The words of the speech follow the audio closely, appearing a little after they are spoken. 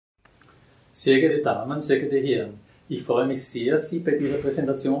Sehr geehrte Damen, sehr geehrte Herren, ich freue mich sehr, Sie bei dieser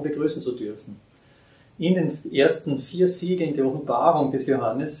Präsentation begrüßen zu dürfen. In den ersten 4 Siegeln der Offenbarung des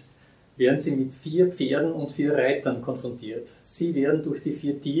Johannes werden Sie mit 4 Pferden und 4 Reitern konfrontiert. Sie werden durch die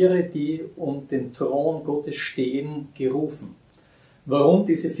 4 Tiere, die um den Thron Gottes stehen, gerufen. Warum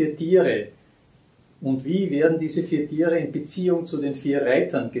diese 4 Tiere und wie werden diese 4 Tiere in Beziehung zu den 4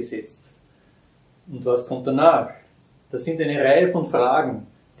 Reitern gesetzt? Und was kommt danach? Das sind eine Reihe von Fragen.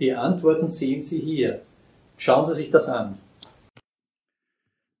 Die Antworten sehen Sie hier. Schauen Sie sich das an.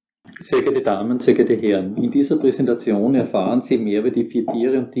 Sehr geehrte Damen, sehr geehrte Herren, in dieser Präsentation erfahren Sie mehr über die 4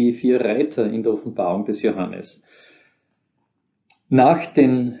 Tiere und die 4 Reiter in der Offenbarung des Johannes. Nach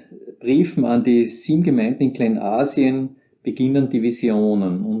den Briefen an die 7 Gemeinden in Kleinasien beginnen die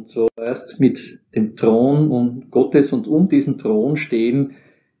Visionen. Und zuerst mit dem Thron Gottes, und um diesen Thron stehen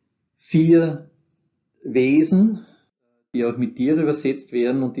 4 Wesen, die auch mit Tiere übersetzt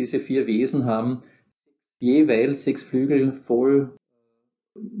werden, und diese 4 Wesen haben jeweils 6 Flügel voll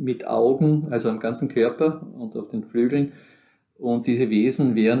mit Augen, also am ganzen Körper und auf den Flügeln, und diese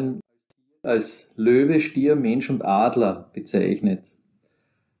Wesen werden als Löwe, Stier, Mensch und Adler bezeichnet.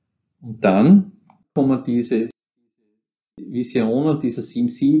 Und dann kommen diese Visionen dieser 7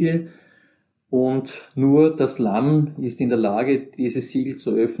 Siegel, und nur das Lamm ist in der Lage, diese Siegel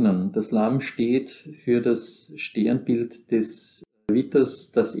zu öffnen. Das Lamm steht für das Sternbild des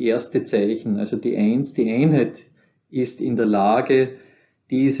Ritters, das erste Zeichen, also die Eins, die Einheit ist in der Lage,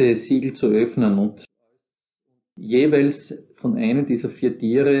 diese Siegel zu öffnen. Und jeweils von einem dieser 4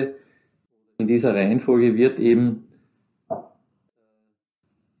 Tiere in dieser Reihenfolge wird eben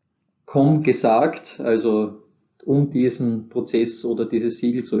komm gesagt, also um diesen Prozess oder dieses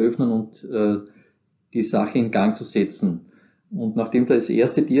Siegel zu öffnen und die Sache in Gang zu setzen. Und nachdem das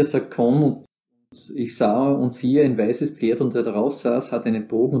erste Tier sagt, komm, und ich sah und siehe ein weißes Pferd, und der darauf saß, hat einen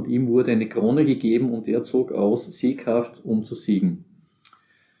Bogen, und ihm wurde eine Krone gegeben, und er zog aus, sieghaft, um zu siegen.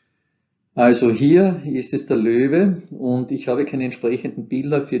 Also hier ist es der Löwe, und ich habe keine entsprechenden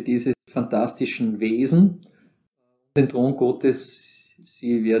Bilder für diese fantastischen Wesen. Den Thron Gottes,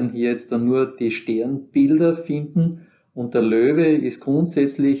 Sie werden hier jetzt dann nur die Sternbilder finden, und der Löwe ist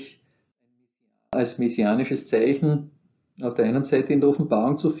grundsätzlich als messianisches Zeichen auf der einen Seite in der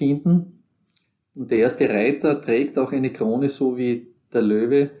Offenbarung zu finden, und der erste Reiter trägt auch eine Krone, so wie der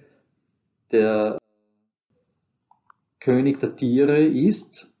Löwe der König der Tiere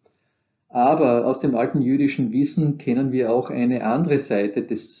ist. Aber aus dem alten jüdischen Wissen kennen wir auch eine andere Seite,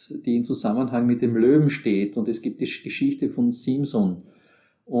 die in Zusammenhang mit dem Löwen steht. Und es gibt die Geschichte von Simson.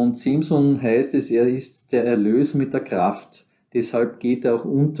 Und Simson heißt es, er ist der Erlöser mit der Kraft. Deshalb geht er auch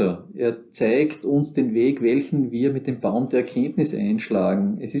unter. Er zeigt uns den Weg, welchen wir mit dem Baum der Erkenntnis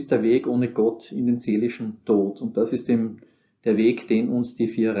einschlagen. Es ist der Weg ohne Gott in den seelischen Tod. Und das ist der Weg, den uns die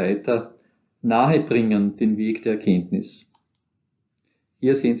 4 Reiter nahebringen, den Weg der Erkenntnis.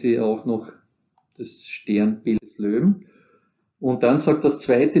 Hier sehen Sie auch noch das Sternbild des Löwen. Und dann sagt das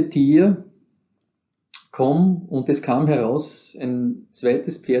zweite Tier, komm, und es kam heraus ein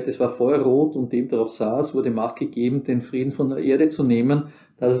zweites Pferd, es war feuerrot, und dem darauf saß, wurde Macht gegeben, den Frieden von der Erde zu nehmen,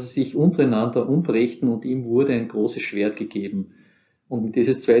 dass sie sich untereinander umbrächten, und ihm wurde ein großes Schwert gegeben. Und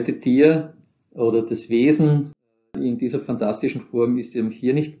dieses zweite Tier oder das Wesen in dieser fantastischen Form ist eben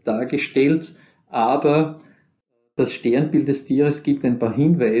hier nicht dargestellt, aber das Sternbild des Tieres gibt ein paar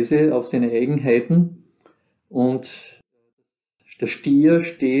Hinweise auf seine Eigenheiten, und der Stier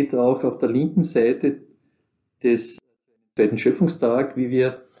steht auch auf der linken Seite des zweiten Schöpfungstag, wie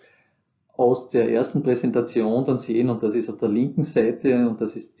wir aus der ersten Präsentation dann sehen, und das ist auf der linken Seite, und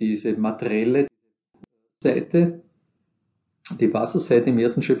das ist diese materielle Seite, die Wasserseite im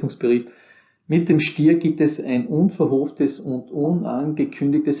ersten Schöpfungsbericht. Mit dem Stier gibt es ein unverhofftes und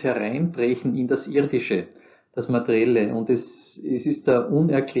unangekündigtes Hereinbrechen in das Irdische, das Materielle, und es ist der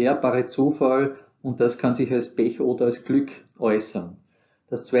unerklärbare Zufall, und das kann sich als Pech oder als Glück äußern.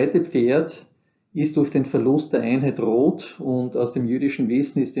 Das zweite Pferd ist durch den Verlust der Einheit rot, und aus dem jüdischen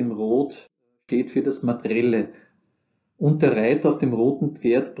Wissen ist dem Rot steht für das Materielle. Und der Reiter auf dem roten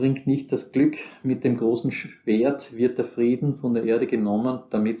Pferd bringt nicht das Glück, mit dem großen Schwert wird der Frieden von der Erde genommen,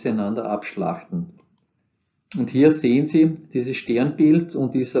 damit sie einander abschlachten. Und hier sehen Sie dieses Sternbild,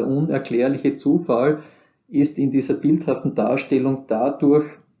 und dieser unerklärliche Zufall ist in dieser bildhaften Darstellung dadurch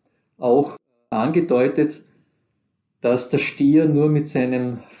auch angedeutet, dass der Stier nur mit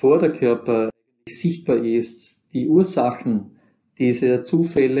seinem Vorderkörper sichtbar ist. Die Ursachen dieser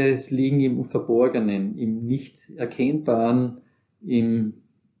Zufälle liegen im Verborgenen, im Nicht-Erkennbaren, im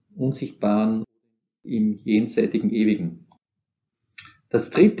Unsichtbaren, im jenseitigen Ewigen.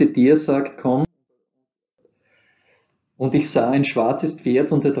 Das dritte Tier sagt, komm, Und ich sah ein schwarzes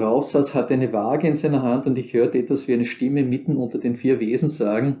Pferd, und der drauf saß, hatte eine Waage in seiner Hand, und ich hörte etwas wie eine Stimme mitten unter den vier Wesen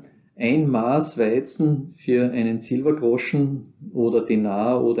sagen: Ein Maß Weizen für einen Silbergroschen oder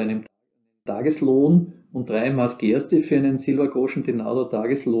Denar oder einen Tageslohn und 3 Maß Gerste für einen Silbergroschen, Denar oder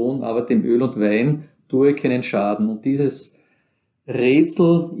Tageslohn, aber dem Öl und Wein tue keinen Schaden. Und dieses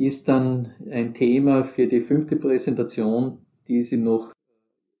Rätsel ist dann ein Thema für die 5. Präsentation, die Sie noch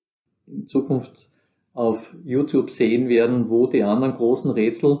in Zukunft auf YouTube sehen werden, wo die anderen großen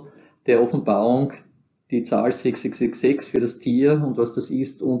Rätsel der Offenbarung, die Zahl 6666 für das Tier und was das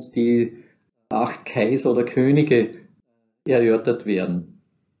ist, und die 8 Kaiser oder Könige erörtert werden.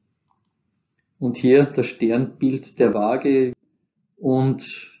 Und hier das Sternbild der Waage. Und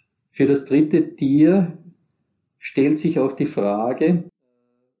für das 3. Tier stellt sich auch die Frage,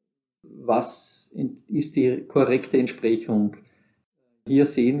 was ist die korrekte Entsprechung? Hier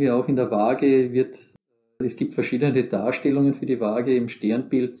sehen wir auch in der Waage es gibt verschiedene Darstellungen für die Waage. Im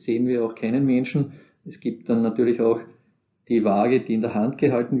Sternbild sehen wir auch keinen Menschen. Es gibt dann natürlich auch die Waage, die in der Hand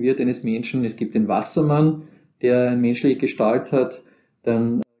gehalten wird eines Menschen. Es gibt den Wassermann, der eine menschliche Gestalt hat.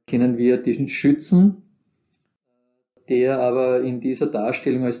 Dann kennen wir den Schützen, der aber in dieser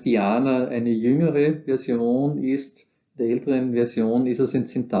Darstellung als Diana eine jüngere Version ist. In der älteren Version ist es ein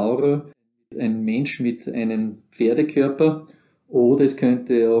Zentaur, ein Mensch mit einem Pferdekörper, oder es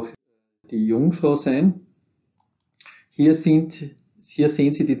könnte auch die Jungfrau sein. Hier sehen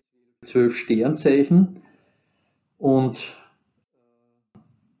Sie die 12 Sternzeichen und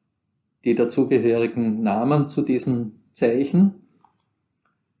die dazugehörigen Namen zu diesen Zeichen.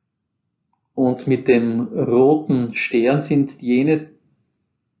 Und mit dem roten Stern sind jene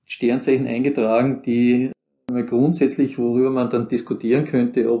Sternzeichen eingetragen, die grundsätzlich, worüber man dann diskutieren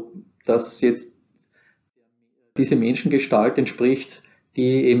könnte, ob das jetzt diese Menschengestalt entspricht,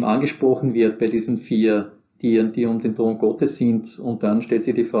 die eben angesprochen wird bei diesen 4 Tieren, die um den Thron Gottes sind. Und dann stellt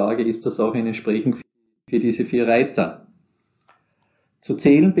sich die Frage, ist das auch eine Entsprechung für diese 4 Reiter? Zu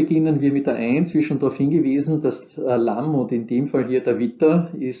zählen beginnen wir mit der 1, wie schon darauf hingewiesen, das Lamm, und in dem Fall hier der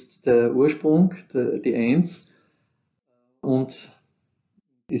Witter, ist der Ursprung, die 1. Und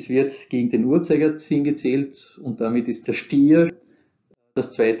es wird gegen den Uhrzeigersinn gezählt, und damit ist der Stier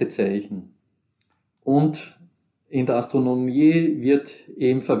das 2. Zeichen. Und in der Astronomie wird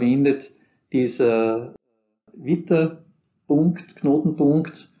eben verwendet dieser Witterpunkt,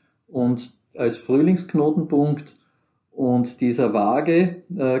 Knotenpunkt, und als Frühlingsknotenpunkt, und dieser Waage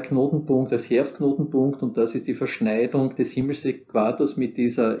Knotenpunkt als Herbstknotenpunkt, und das ist die Verschneidung des Himmelsäquators mit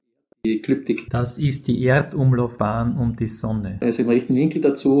dieser Ekliptik. Das ist die Erdumlaufbahn um die Sonne. Also im rechten Winkel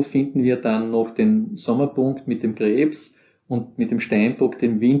dazu finden wir dann noch den Sommerpunkt mit dem Krebs und mit dem Steinbock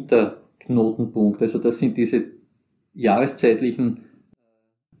den Winterknotenpunkt. Also das sind diese jahreszeitlichen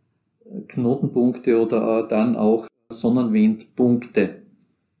Knotenpunkte oder dann auch Sonnenwendpunkte.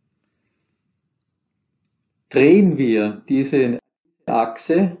 Drehen wir diese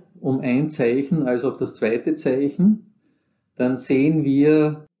Achse um ein Zeichen, also auf das 2. Zeichen, dann sehen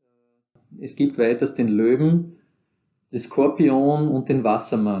wir, es gibt weiters den Löwen, den Skorpion und den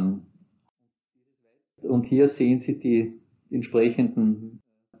Wassermann. Und hier sehen Sie die entsprechenden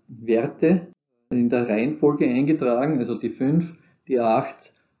Werte in der Reihenfolge eingetragen, also die 5, die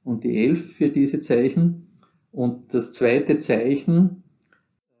 8 und die 11 für diese Zeichen. Und das 2. Zeichen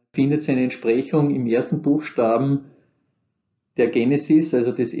findet seine Entsprechung im ersten Buchstaben der Genesis,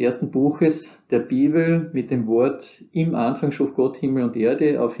 also des ersten Buches der Bibel, mit dem Wort: Im Anfang schuf Gott Himmel und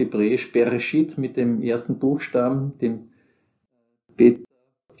Erde, auf Hebräisch Bereshit mit dem ersten Buchstaben, dem Bet,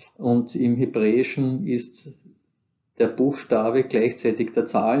 und im Hebräischen ist der Buchstabe gleichzeitig der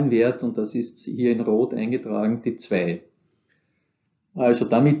Zahlenwert, und das ist hier in Rot eingetragen, die 2. Also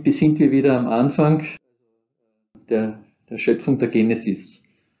damit sind wir wieder am Anfang der Schöpfung der Genesis.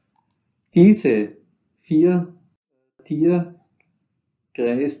 Diese 4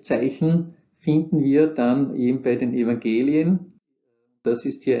 Tierkreiszeichen finden wir dann eben bei den Evangelien. Das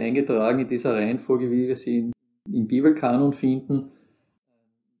ist hier eingetragen in dieser Reihenfolge, wie wir sie im Bibelkanon finden.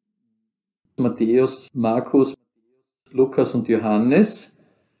 Matthäus, Markus, Lukas und Johannes.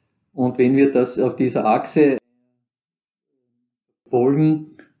 Und wenn wir das auf dieser Achse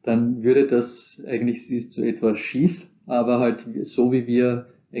folgen, dann würde das eigentlich, ist so etwas schief, aber halt so wie wir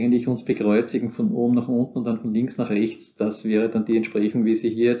eigentlich uns bekreuzigen von oben nach unten und dann von links nach rechts, das wäre dann die Entsprechung, wie sie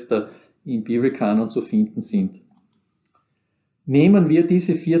hier jetzt da im Bibelkanon zu finden sind. Nehmen wir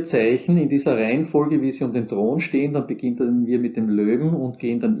diese 4 Zeichen in dieser Reihenfolge, wie sie um den Thron stehen, dann beginnen wir mit dem Löwen und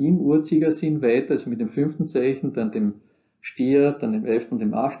gehen dann im Uhrzeigersinn weiter, also mit dem 5. Zeichen, dann dem Stier, dann dem 11. und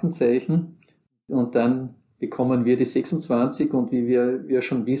dem 8. Zeichen, und dann bekommen wir die 26, und wie wir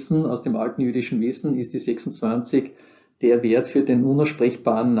schon wissen, aus dem alten jüdischen Wissen, ist die 26 der Wert für den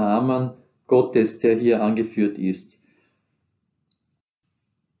unaussprechbaren Namen Gottes, der hier angeführt ist.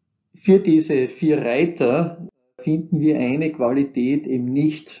 Für diese 4 Reiter finden wir eine Qualität eben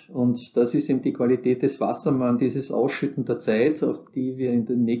nicht, und das ist eben die Qualität des Wassermann, dieses Ausschütten der Zeit, auf die wir in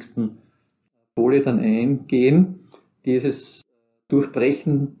der nächsten Folie dann eingehen, dieses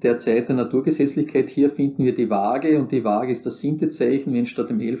Durchbrechen der Zeit der Naturgesetzlichkeit. Hier finden wir die Waage, und die Waage ist das 7. Zeichen. Wenn statt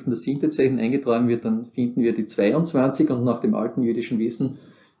dem 11. das 7. Zeichen eingetragen wird, dann finden wir die 22, und nach dem alten jüdischen Wissen,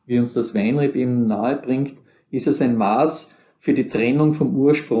 wie uns das Weinreb eben nahe bringt, ist es ein Maß für die Trennung vom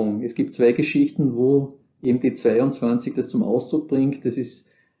Ursprung. Es gibt 2 Geschichten, wo eben die 22 das zum Ausdruck bringt. Das ist,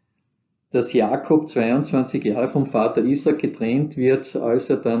 dass Jakob 22 Jahre vom Vater Isaac getrennt wird, als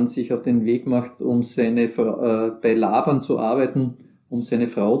er dann sich auf den Weg macht, um bei Laban zu arbeiten, um seine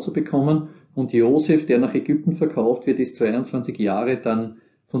Frau zu bekommen. Und Josef, der nach Ägypten verkauft wird, ist 22 Jahre dann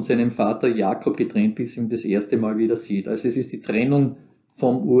von seinem Vater Jakob getrennt, bis er ihn das erste Mal wieder sieht. Also es ist die Trennung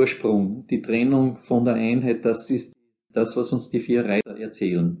vom Ursprung, die Trennung von der Einheit. Das ist das, was uns die 4 Reiter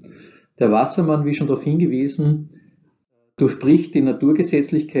erzählen. Der Wassermann, wie schon darauf hingewiesen, durchbricht die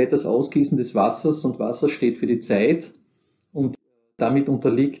Naturgesetzlichkeit, das Ausgießen des Wassers, und Wasser steht für die Zeit, und damit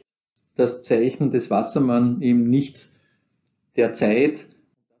unterliegt das Zeichen des Wassermann eben nicht der Zeit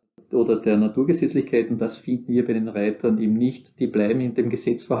oder der Naturgesetzlichkeit, und das finden wir bei den Reitern eben nicht. Die bleiben in dem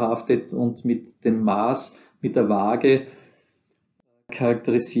Gesetz verhaftet, und mit dem Maß, mit der Waage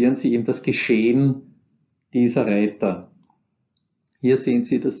charakterisieren sie eben das Geschehen dieser Reiter. Hier sehen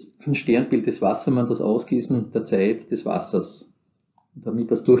Sie das Sternbild des Wassermanns, das Ausgießen der Zeit des Wassers,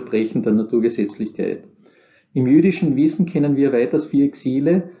 damit das Durchbrechen der Naturgesetzlichkeit. Im jüdischen Wissen kennen wir weiters 4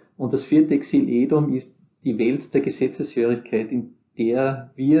 Exile, und das 4. Exil Edom ist die Welt der Gesetzeshörigkeit, in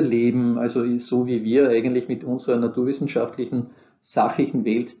der wir leben, also so wie wir eigentlich mit unserer naturwissenschaftlichen, sachlichen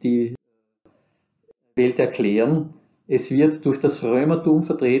Welt die Welt erklären. Es wird durch das Römertum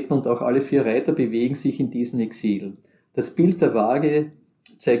vertreten, und auch alle 4 Reiter bewegen sich in diesem Exil. Das Bild der Waage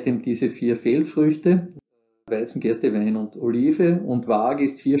zeigt eben diese 4 Feldfrüchte, Weizen, Gerste, Wein und Olive, und Waage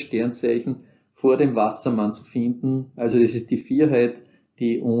ist 4 Sternzeichen vor dem Wassermann zu finden. Also das ist die Vierheit,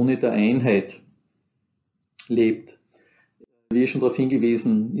 die ohne der Einheit lebt. Wie schon darauf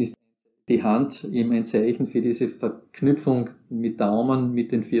hingewiesen, ist die Hand eben ein Zeichen für diese Verknüpfung mit Daumen,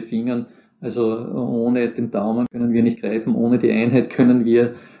 mit den 4 Fingern. Also ohne den Daumen können wir nicht greifen, ohne die Einheit können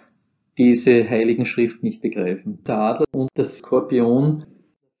wir diese heiligen Schrift nicht begreifen. Der Adler und das Skorpion,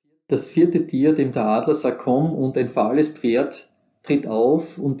 das 4. Tier, dem der Adler sagt, komm, und ein fahles Pferd tritt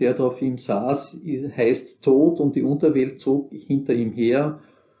auf, und der, der auf ihm saß, heißt Tod, und die Unterwelt zog hinter ihm her,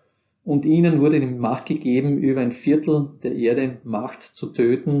 und ihnen wurde die Macht gegeben, über ein Viertel der Erde Macht zu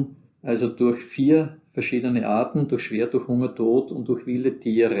töten, also durch 4 verschiedene Arten, durch Schwert, durch Hunger, Tod und durch wilde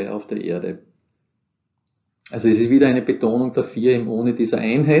Tiere auf der Erde. Also es ist wieder eine Betonung der 4 im ohne dieser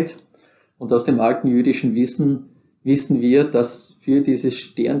Einheit. Und aus dem alten jüdischen wissen wir, dass für dieses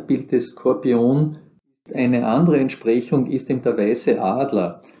Sternbild des Skorpion eine andere Entsprechung ist eben der weiße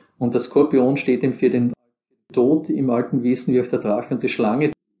Adler. Und der Skorpion steht eben für den Tod im alten Wissen, wie auch der Drache und die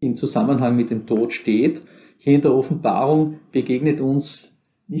Schlange in Zusammenhang mit dem Tod steht. Hier in der Offenbarung begegnet uns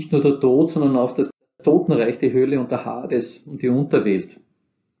nicht nur der Tod, sondern auch das Totenreich, die Hölle und der Hades und die Unterwelt.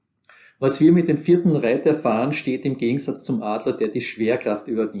 Was wir mit dem 4. Reiter erfahren, steht im Gegensatz zum Adler, der die Schwerkraft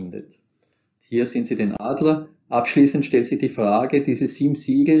überwindet. Hier sehen Sie den Adler. Abschließend stellt sich die Frage, diese 7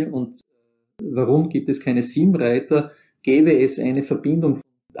 Siegel, und warum gibt es keine 7 Reiter? Gäbe es eine Verbindung von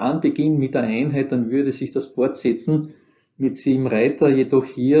Anbeginn mit der Einheit, dann würde sich das fortsetzen mit 7 Reiter. Jedoch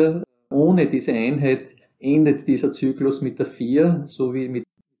hier, ohne diese Einheit, endet dieser Zyklus mit der 4, so wie mit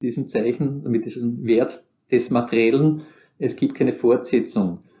diesem Zeichen, mit diesem Wert des Materiellen. Es gibt keine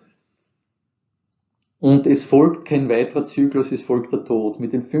Fortsetzung. Und es folgt kein weiterer Zyklus, es folgt der Tod.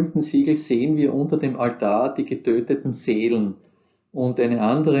 Mit dem 5. Siegel sehen wir unter dem Altar die getöteten Seelen. Und eine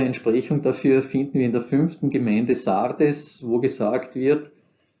andere Entsprechung dafür finden wir in der 5. Gemeinde Sardes, wo gesagt wird,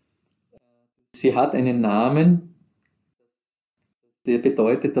 sie hat einen Namen, der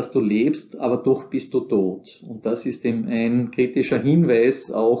bedeutet, dass du lebst, aber doch bist du tot. Und das ist eben ein kritischer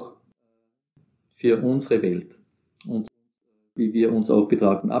Hinweis auch für unsere Welt und wie wir uns auch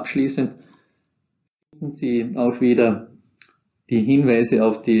betrachten. Abschließend finden Sie auch wieder die Hinweise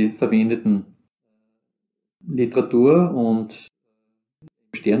auf die verwendeten Literatur und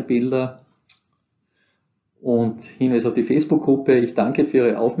Sternbilder und Hinweise auf die Facebook-Gruppe. Ich danke für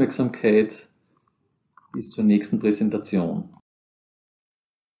Ihre Aufmerksamkeit. Bis zur nächsten Präsentation.